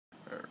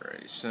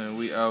Alright, son,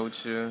 we out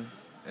here,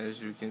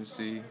 as you can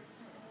see.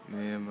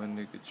 Me and my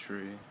nigga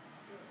Trey.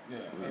 Yeah,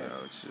 we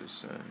out here,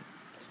 son.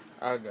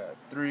 I got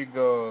 3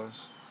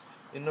 goals.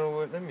 You know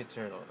what? Let me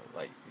turn on the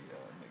light for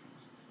y'all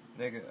niggas.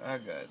 Nigga, I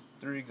got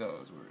 3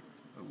 goals worth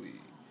of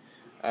weed.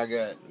 I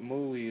got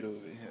more weed over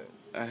here.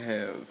 I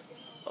have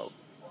a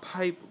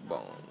pipe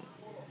bomb.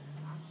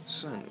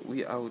 Son,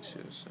 we out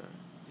here, son.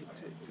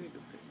 Take a picture.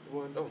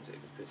 Well, don't take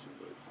a picture,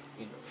 but,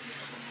 you know.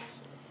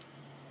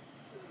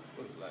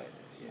 Look like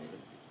this, yeah.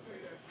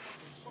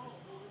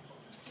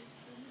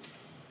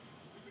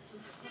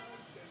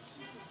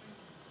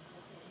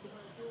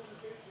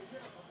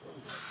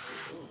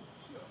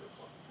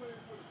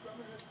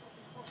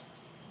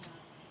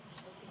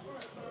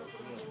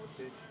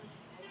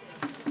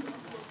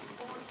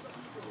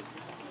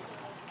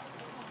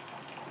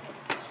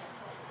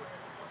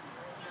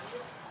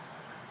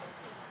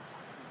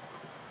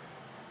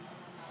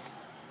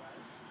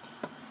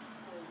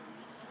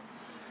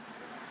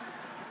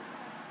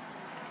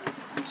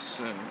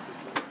 Son.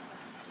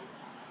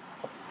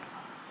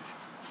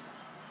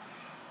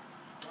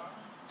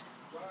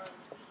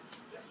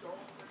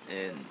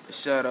 And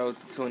shout out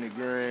to 20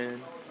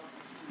 grand.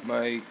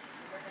 Mike,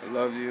 I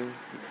love you,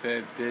 you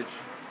fat bitch.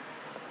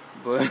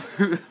 But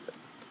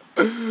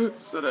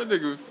so that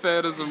nigga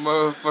fat as a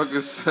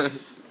motherfucker, son.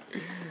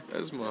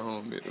 That's my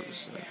homie though,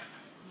 son.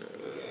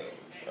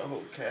 I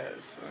hope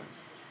Cash, son.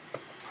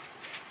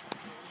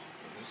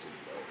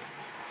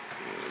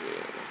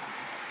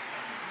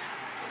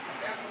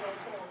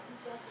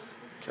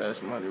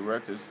 Cash Money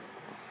Records.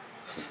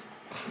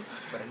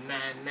 But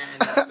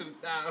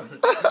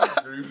 2000.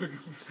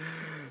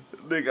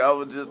 Nigga, I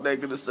was just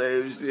thinking the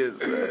same shit,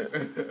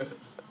 son.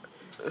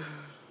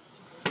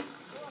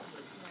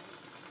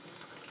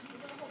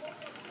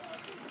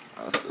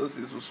 I still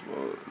see some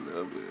smoke a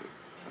little bit.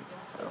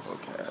 I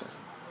hope Cash.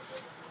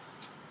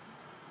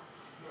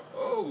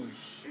 Oh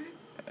shit.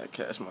 Yeah,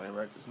 Cash Money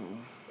Records. Oh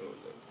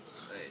look,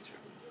 I ain't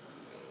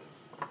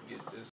tripping. Get this.